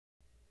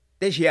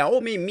The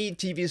Xiaomi Mi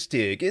TV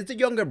Stick is the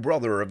younger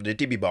brother of the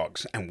TV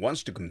box and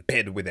wants to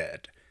compete with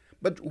it.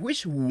 But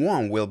which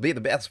one will be the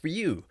best for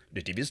you,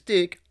 the TV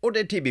Stick or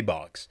the TV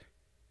box?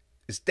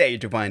 Stay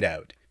to find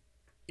out.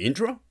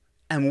 Intro,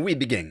 and we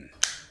begin.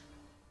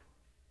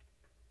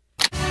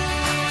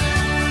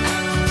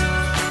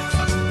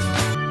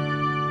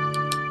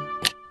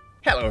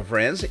 Hello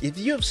friends, if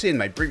you've seen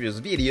my previous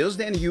videos,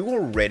 then you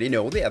already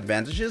know the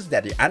advantages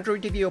that the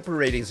Android TV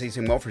operating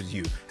system offers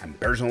you, and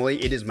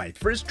personally it is my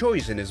first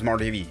choice in a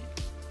Smart TV.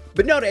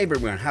 But not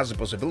everyone has the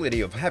possibility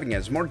of having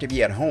a Smart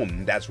TV at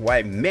home. That's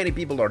why many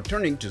people are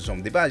turning to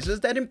some devices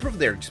that improve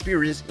their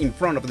experience in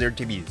front of their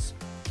TVs.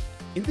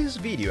 In this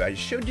video, I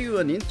showed you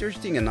an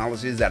interesting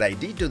analysis that I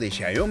did to the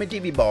Xiaomi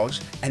TV box,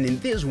 and in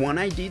this one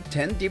I did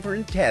 10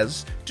 different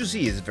tests to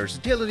see its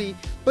versatility,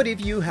 but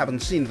if you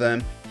haven't seen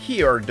them,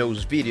 here are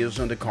those videos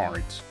on the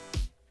cards.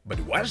 But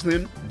watch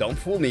them, don't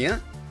fool me, huh?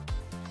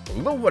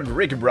 Look what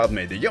Rick brought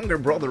me, the younger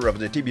brother of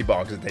the TV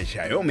box, the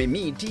Xiaomi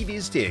Mi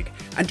TV Stick,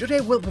 and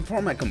today we'll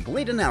perform a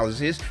complete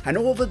analysis and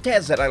all the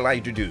tests that I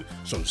like to do,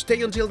 so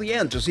stay until the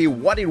end to see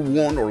what it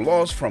won or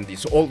lost from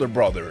this older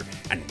brother,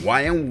 and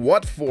why and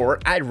what for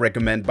I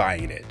recommend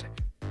buying it.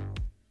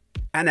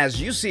 And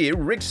as you see,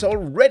 Rick's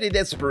already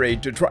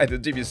desperate to try the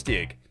TV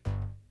Stick.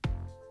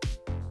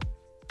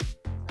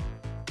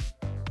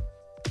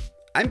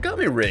 I'm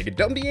coming, Rick,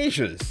 don't be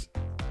anxious.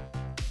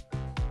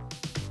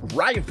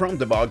 Right from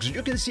the box,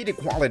 you can see the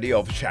quality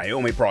of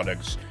Xiaomi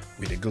products,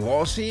 with the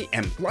glossy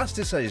and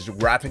plasticized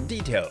graphic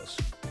details.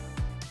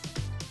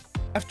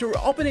 After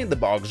opening the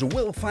box,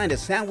 we'll find a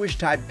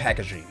sandwich-type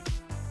packaging,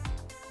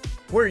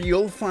 where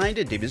you'll find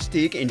a TV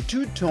stick in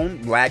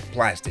two-tone black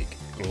plastic,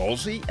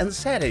 glossy and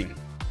satin,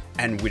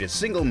 and with a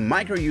single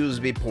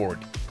micro-USB port,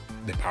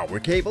 the power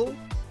cable,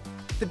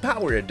 the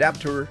power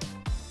adapter,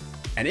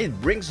 and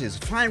it brings its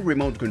fine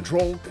remote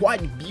control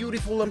quite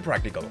beautiful and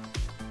practical.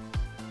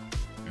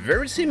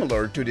 Very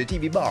similar to the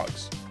TV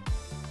box.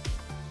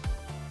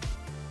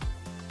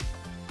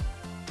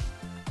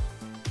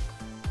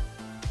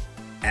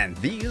 And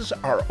these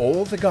are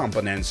all the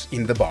components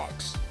in the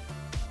box.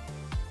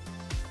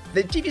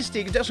 The TV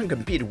Stick doesn't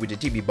compete with the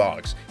TV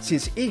box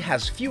since it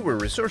has fewer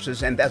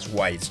resources, and that's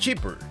why it's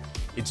cheaper.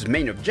 Its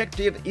main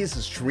objective is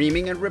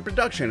streaming and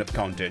reproduction of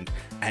content,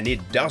 and it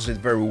does it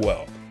very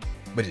well.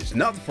 But it's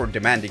not for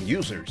demanding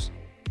users.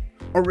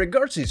 On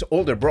regards its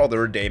older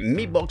brother, the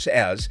Mi Box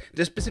S,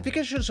 the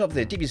specifications of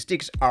the TV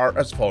Sticks are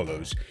as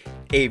follows.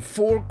 A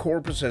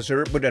 4-core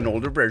processor, but an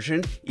older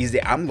version is the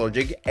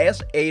Amlogic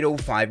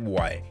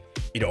S805Y.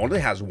 It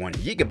only has 1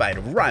 GB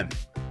of RAM,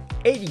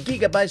 80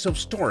 GB of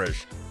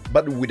storage,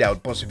 but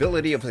without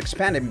possibility of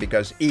expanding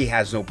because it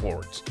has no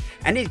ports.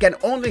 And it can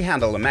only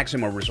handle a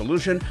maximum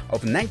resolution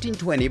of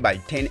 1920 by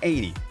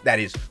 1080, that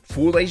is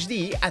Full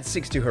HD at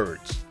 60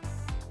 Hz.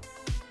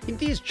 In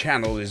this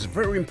channel, it's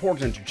very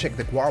important to check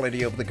the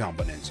quality of the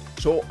components,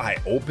 so I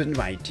opened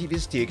my TV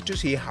Stick to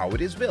see how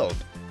it is built.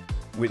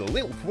 With a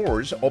little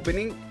force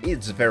opening,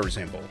 it's very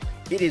simple.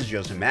 It is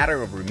just a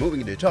matter of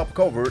removing the top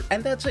cover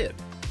and that's it.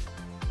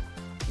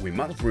 We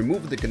must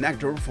remove the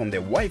connector from the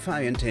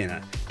Wi-Fi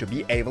antenna to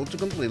be able to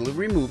completely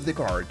remove the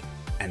card,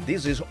 and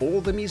this is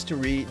all the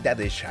mystery that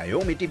the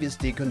Xiaomi TV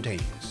Stick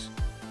contains.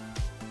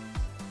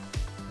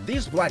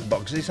 This black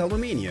box is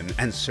aluminum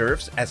and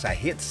serves as a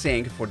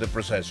heatsink for the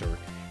processor.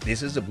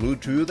 This is a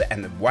Bluetooth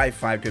and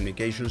Wi-Fi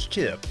communications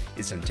chip,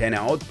 its antenna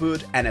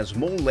output, and a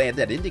small LED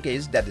that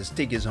indicates that the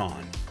stick is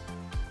on.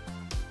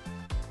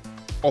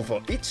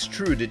 Although it's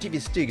true the TV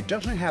Stick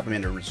doesn't have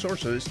many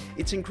resources,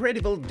 it's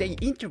incredible they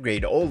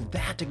integrate all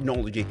that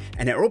technology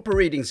and an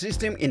operating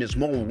system in a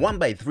small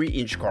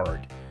 1x3-inch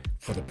card.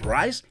 For the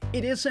price,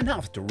 it is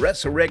enough to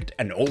resurrect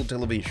an old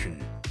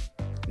television.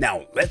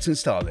 Now let's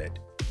install it.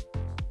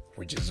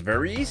 Which is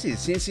very easy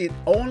since it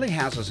only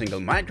has a single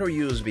micro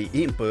USB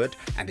input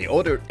and the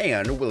other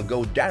end will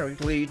go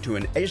directly to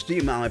an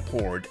HDMI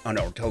port on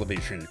our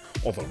television,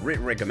 although Rick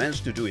recommends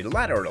to do it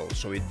lateral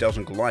so it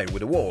doesn't collide with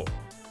the wall.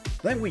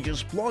 Then we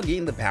just plug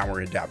in the power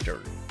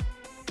adapter.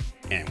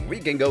 And we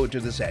can go to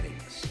the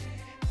settings.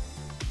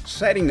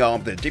 Setting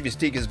up the TV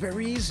Stick is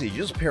very easy,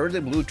 just pair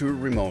the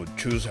Bluetooth remote,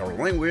 choose our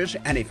language,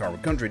 and if our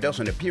country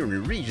doesn't appear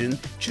in region,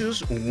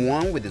 choose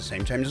one with the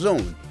same time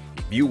zone.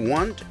 If you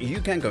want, you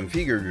can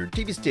configure your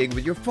TV Stick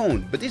with your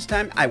phone, but this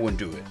time I won't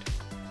do it.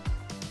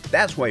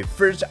 That's why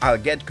first I'll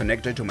get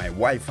connected to my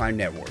Wi-Fi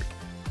network.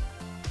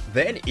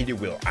 Then it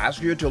will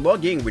ask you to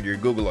log in with your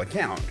Google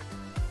account.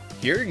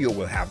 Here you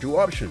will have two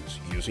options,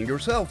 using your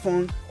cell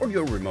phone or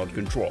your remote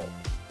control.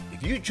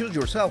 If you choose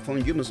your cell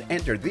phone, you must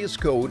enter this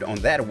code on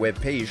that web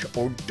page,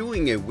 or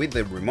doing it with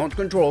the remote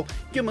control,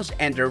 you must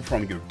enter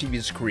from your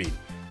TV screen.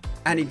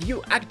 And if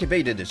you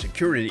activated the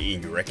security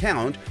in your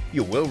account,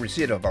 you will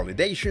receive a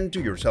validation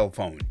to your cell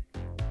phone.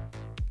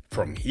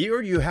 From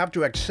here, you have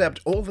to accept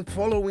all the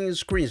following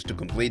screens to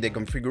complete the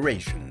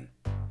configuration.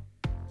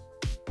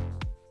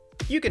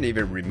 You can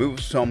even remove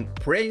some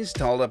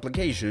pre-installed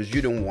applications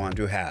you don't want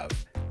to have.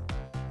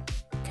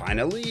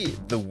 Finally,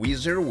 the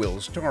wizard will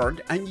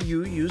start and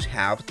you just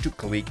have to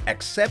click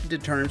accept the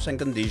terms and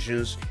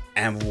conditions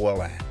and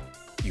voila!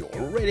 You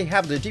already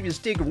have the TV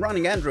stick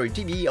running Android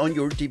TV on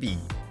your TV.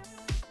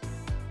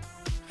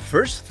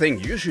 First thing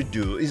you should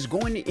do is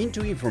going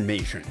into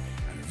information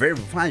and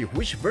verify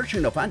which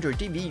version of Android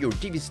TV your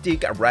TV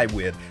stick arrived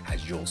with.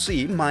 As you'll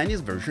see, mine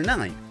is version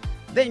 9.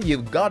 Then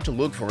you've got to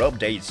look for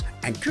updates,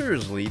 and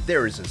curiously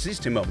there is a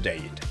system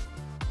update.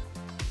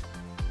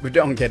 But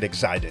don't get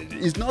excited,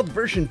 it's not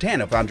version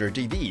 10 of Android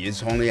TV,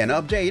 it's only an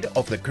update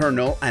of the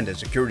kernel and the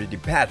security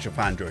patch of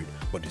Android,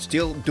 but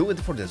still do it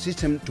for the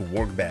system to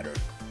work better.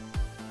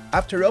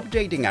 After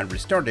updating and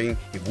restarting,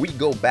 if we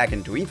go back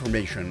into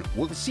information,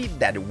 we'll see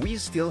that we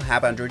still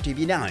have Android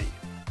TV 9.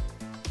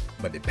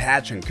 But the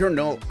patch and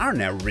kernel are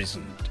now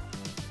recent.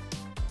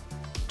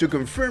 To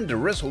confirm the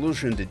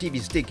resolution the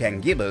TV stick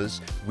can give us,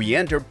 we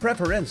enter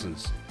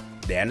Preferences,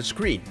 then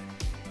Screen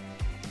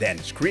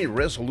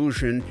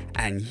Resolution,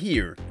 and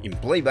here in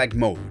Playback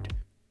Mode.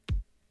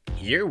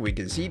 Here we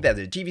can see that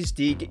the TV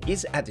stick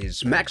is at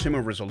its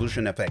maximum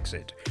resolution of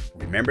exit.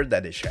 Remember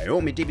that the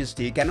Xiaomi TV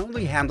Stick can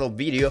only handle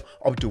video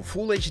up to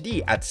Full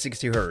HD at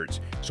 60 Hz,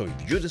 so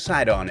if you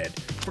decide on it,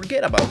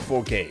 forget about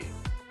 4K.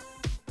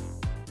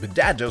 But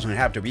that doesn't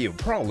have to be a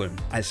problem,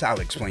 as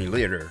I'll explain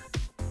later.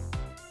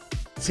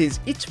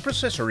 Since each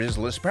processor is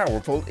less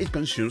powerful, it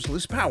consumes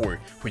less power,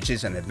 which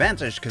is an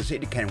advantage because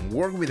it can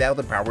work without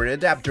the power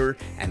adapter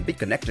and be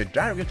connected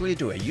directly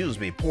to a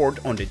USB port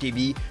on the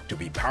TV to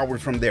be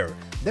powered from there.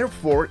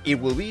 Therefore, it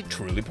will be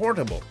truly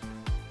portable.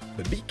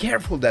 But be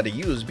careful that the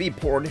USB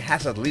port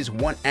has at least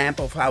 1 amp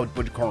of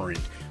output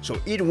current, so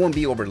it won't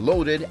be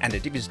overloaded and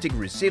the TV stick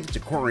receives the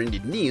current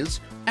it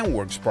needs and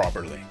works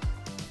properly.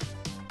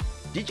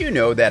 Did you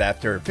know that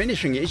after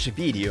finishing each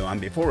video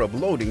and before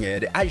uploading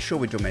it, I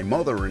show it to my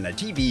mother on a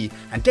TV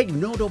and take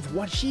note of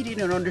what she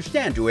didn't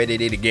understand to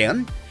edit it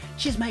again?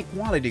 She's my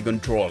quality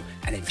control,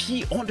 and if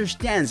she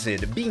understands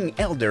it, being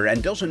elder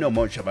and doesn't know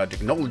much about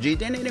technology,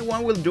 then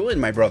anyone will do it,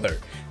 my brother.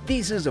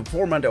 This is the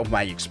format of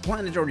my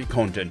explanatory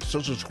content, so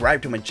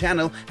subscribe to my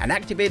channel and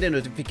activate the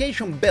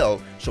notification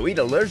bell so it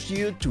alerts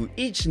you to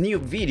each new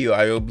video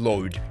I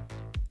upload.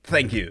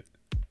 Thank you.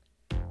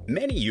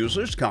 Many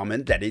users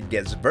comment that it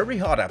gets very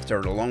hot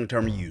after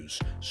long-term use,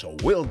 so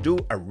we'll do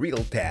a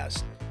real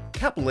test.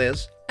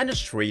 Capless and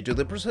straight to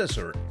the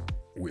processor.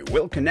 We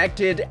will connect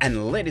it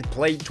and let it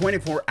play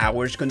 24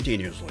 hours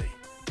continuously.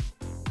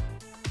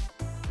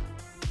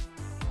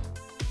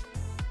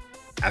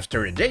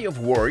 After a day of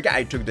work,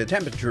 I took the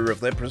temperature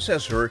of the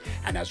processor,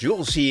 and as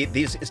you'll see,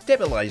 this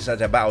stabilized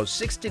at about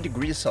 60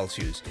 degrees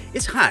Celsius.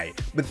 It's high,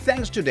 but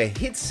thanks to the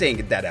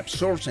heatsink that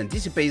absorbs and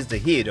dissipates the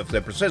heat of the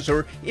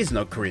processor, it's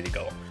not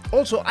critical.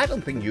 Also, I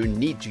don't think you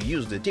need to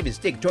use the TV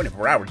stick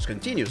 24 hours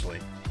continuously.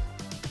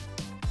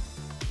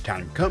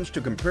 Time comes to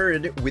compare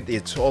it with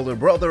its older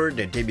brother,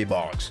 the TV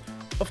box.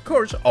 Of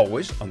course,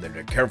 always under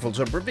the careful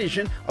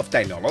supervision of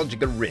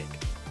technological rig.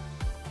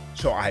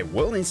 So I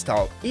will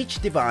install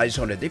each device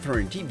on a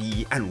different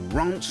TV and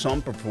run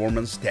some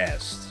performance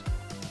tests.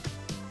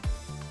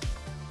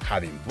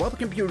 Having both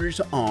computers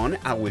on,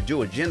 I will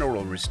do a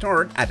general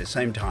restart at the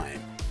same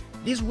time.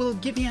 This will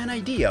give you an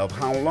idea of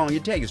how long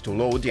it takes to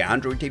load the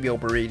Android TV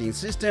operating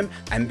system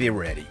and be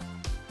ready.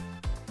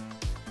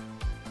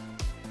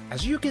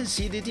 As you can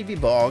see, the TV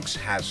box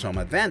has some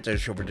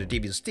advantage over the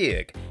TV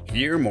stick.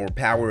 Here, more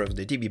power of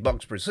the TV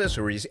box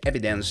processor is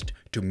evidenced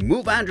to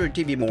move Android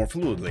TV more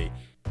fluidly.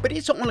 But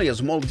it's only a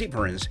small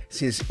difference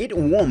since it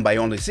won by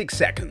only 6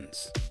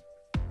 seconds.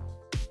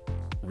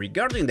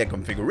 Regarding the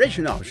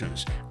configuration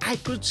options, I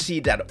could see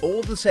that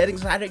all the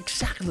settings are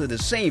exactly the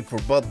same for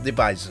both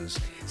devices,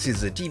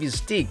 since the TV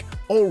stick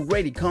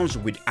already comes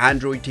with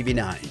Android TV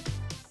 9.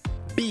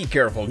 Be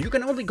careful, you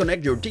can only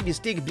connect your TV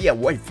stick via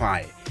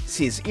Wi-Fi,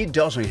 since it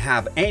doesn't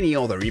have any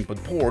other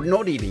input port,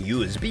 not even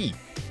USB.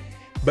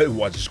 But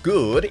what's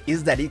good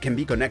is that it can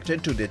be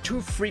connected to the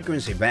 2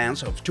 frequency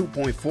bands of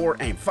 2.4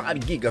 and 5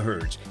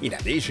 GHz. In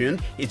addition,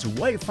 its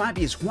Wi-Fi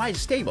is quite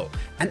stable,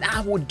 and I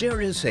would dare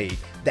to say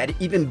that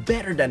even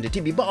better than the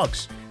TV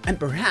box. And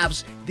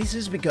perhaps this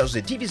is because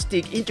the TV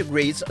stick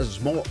integrates a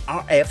small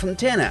RF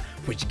antenna,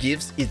 which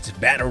gives it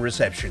better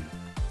reception.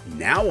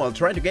 Now I'll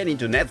try to get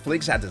into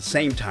Netflix at the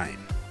same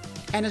time.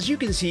 And as you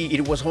can see,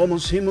 it was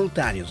almost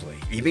simultaneously.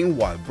 Even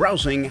while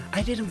browsing,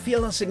 I didn't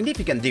feel a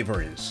significant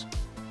difference.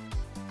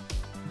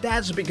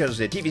 That's because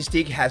the TV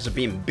stick has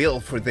been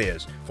built for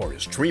this, for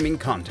streaming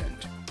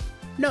content,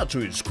 not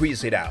to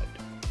squeeze it out.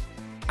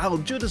 I'll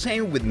do the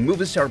same with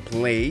Movie Star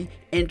Play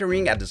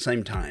entering at the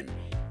same time.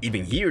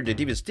 Even here the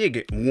TV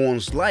stick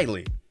won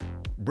slightly.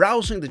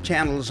 Browsing the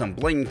channels and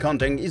playing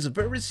content is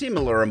very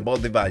similar on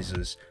both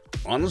devices.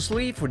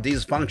 Honestly, for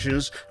these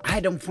functions, I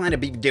don't find a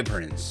big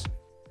difference.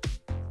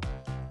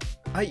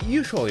 I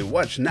usually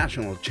watch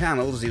national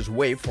channels this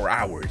way for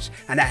hours,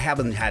 and I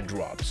haven't had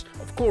drops.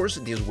 Of course,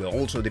 this will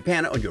also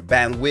depend on your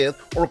bandwidth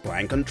or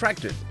plan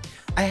contracted.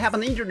 I have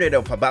an internet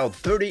of about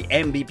 30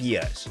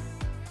 Mbps.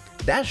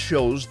 That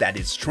shows that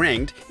its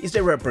strength is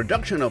the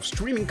reproduction of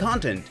streaming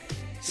content.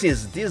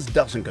 since this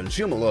doesn't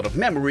consume a lot of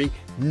memory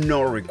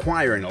nor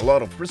requiring a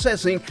lot of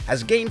processing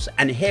as games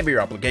and heavier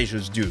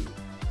applications do.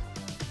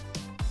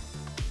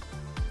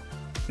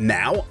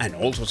 Now, and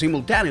also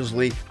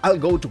simultaneously, I'll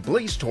go to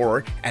Play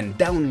Store and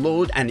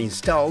download and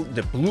install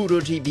the Pluto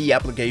TV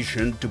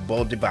application to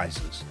both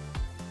devices.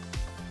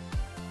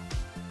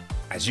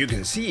 As you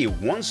can see,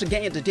 once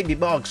again the TV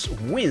box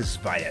wins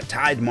by a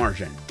tight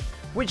margin,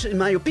 which in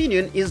my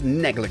opinion is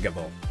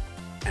negligible.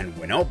 And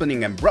when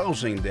opening and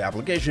browsing the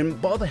application,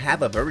 both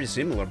have a very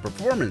similar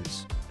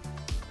performance.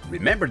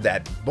 Remember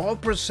that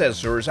both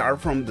processors are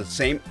from the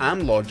same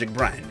Amlogic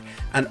brand,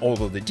 and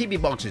although the TV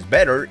box is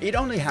better, it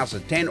only has a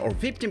 10 or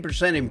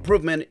 15%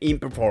 improvement in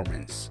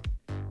performance.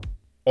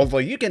 Although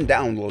you can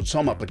download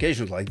some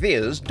applications like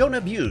this, don't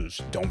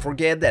abuse. Don't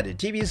forget that the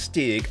TV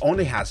Stick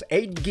only has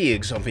 8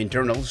 gigs of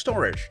internal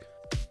storage,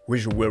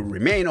 which will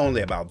remain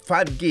only about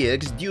 5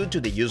 gigs due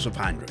to the use of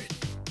Android.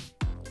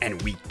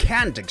 And we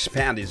can't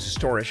expand its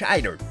storage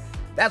either.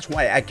 That's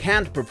why I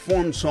can't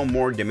perform some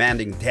more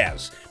demanding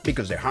tests,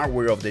 because the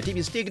hardware of the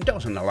TV Stick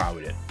doesn't allow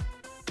it.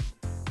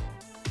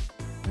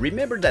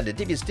 Remember that the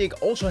TV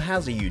Stick also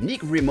has a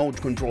unique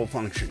remote control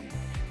function.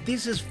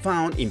 This is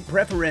found in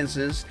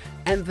Preferences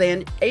and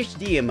then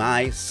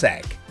HDMI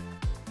SEC.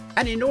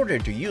 And in order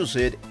to use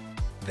it,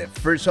 the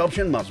first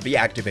option must be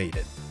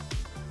activated.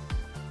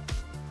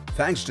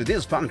 Thanks to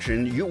this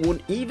function, you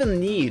won't even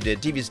need a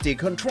TV Stick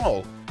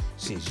control,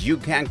 since you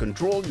can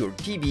control your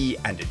TV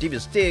and the TV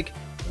Stick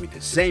with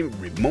the same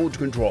remote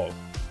control.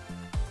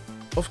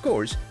 Of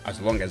course, as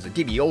long as the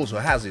TV also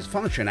has this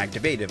function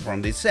activated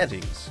from the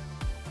settings.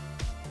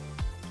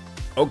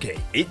 Okay,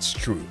 it's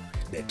true.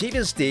 The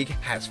TV Stick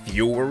has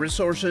fewer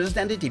resources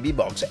than the TV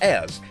Box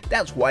S,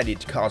 that's why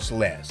it costs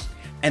less.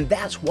 And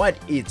that's why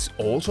it's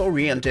also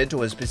oriented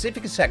to a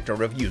specific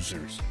sector of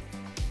users.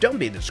 Don't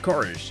be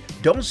discouraged,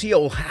 don't see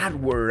all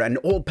hardware and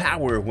all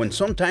power when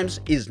sometimes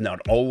it's not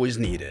always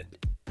needed.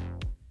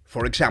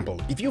 For example,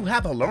 if you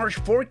have a large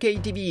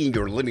 4K TV in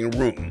your living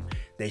room,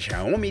 the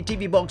Xiaomi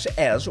TV Box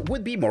S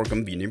would be more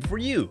convenient for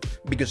you,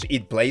 because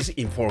it plays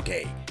in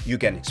 4K, you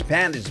can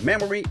expand its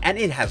memory and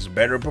it has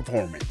better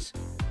performance.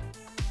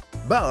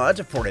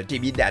 But for a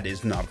TV that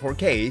is not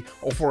 4K,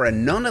 or for a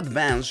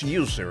non-advanced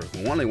user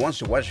who only wants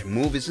to watch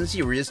movies and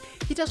series,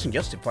 it doesn't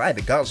justify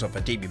the cost of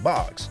a TV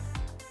box.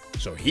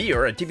 So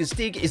here a TV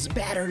Stick is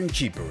better and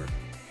cheaper.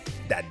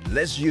 That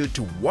lets you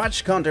to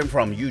watch content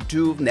from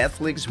YouTube,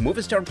 Netflix,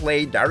 Movistar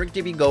Play,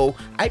 DirecTV Go,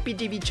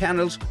 IPTV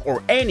channels,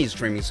 or any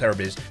streaming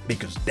service,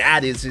 because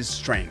that is its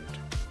strength.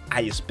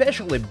 I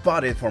especially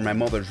bought it for my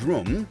mother's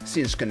room,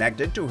 since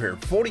connected to her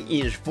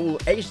 40-inch Full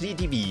HD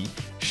TV,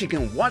 she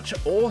can watch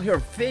all her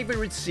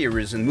favorite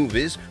series and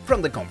movies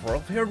from the comfort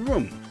of her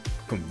room,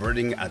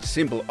 converting a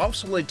simple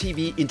obsolete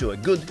TV into a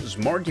good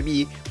Smart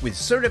TV with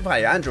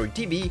certified Android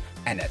TV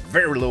and at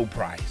very low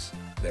price.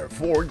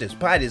 Therefore,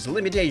 despite its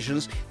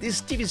limitations,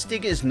 this TV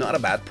Stick is not a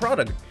bad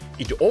product.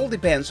 It all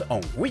depends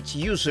on which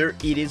user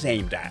it is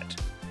aimed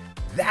at.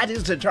 That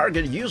is the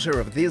target user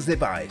of this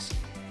device.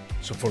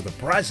 So for the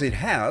price it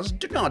has,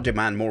 do not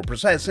demand more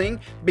processing,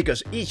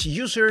 because each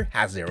user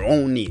has their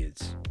own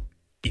needs.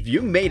 If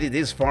you made it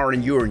this far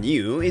and you're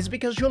new, it's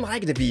because you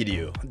liked the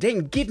video.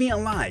 Then give me a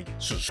like,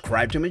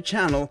 subscribe to my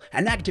channel,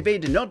 and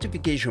activate the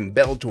notification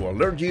bell to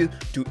alert you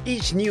to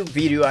each new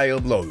video I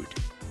upload.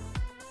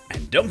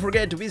 And don't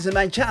forget to visit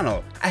my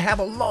channel. I have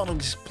a lot of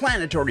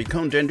explanatory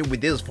content with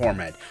this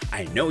format.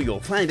 I know you'll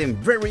find them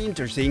very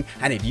interesting,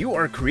 and if you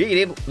are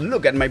creative,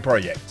 look at my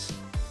projects.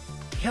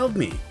 Help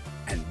me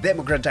and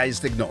democratize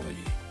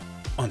technology.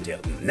 Until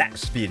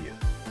next video.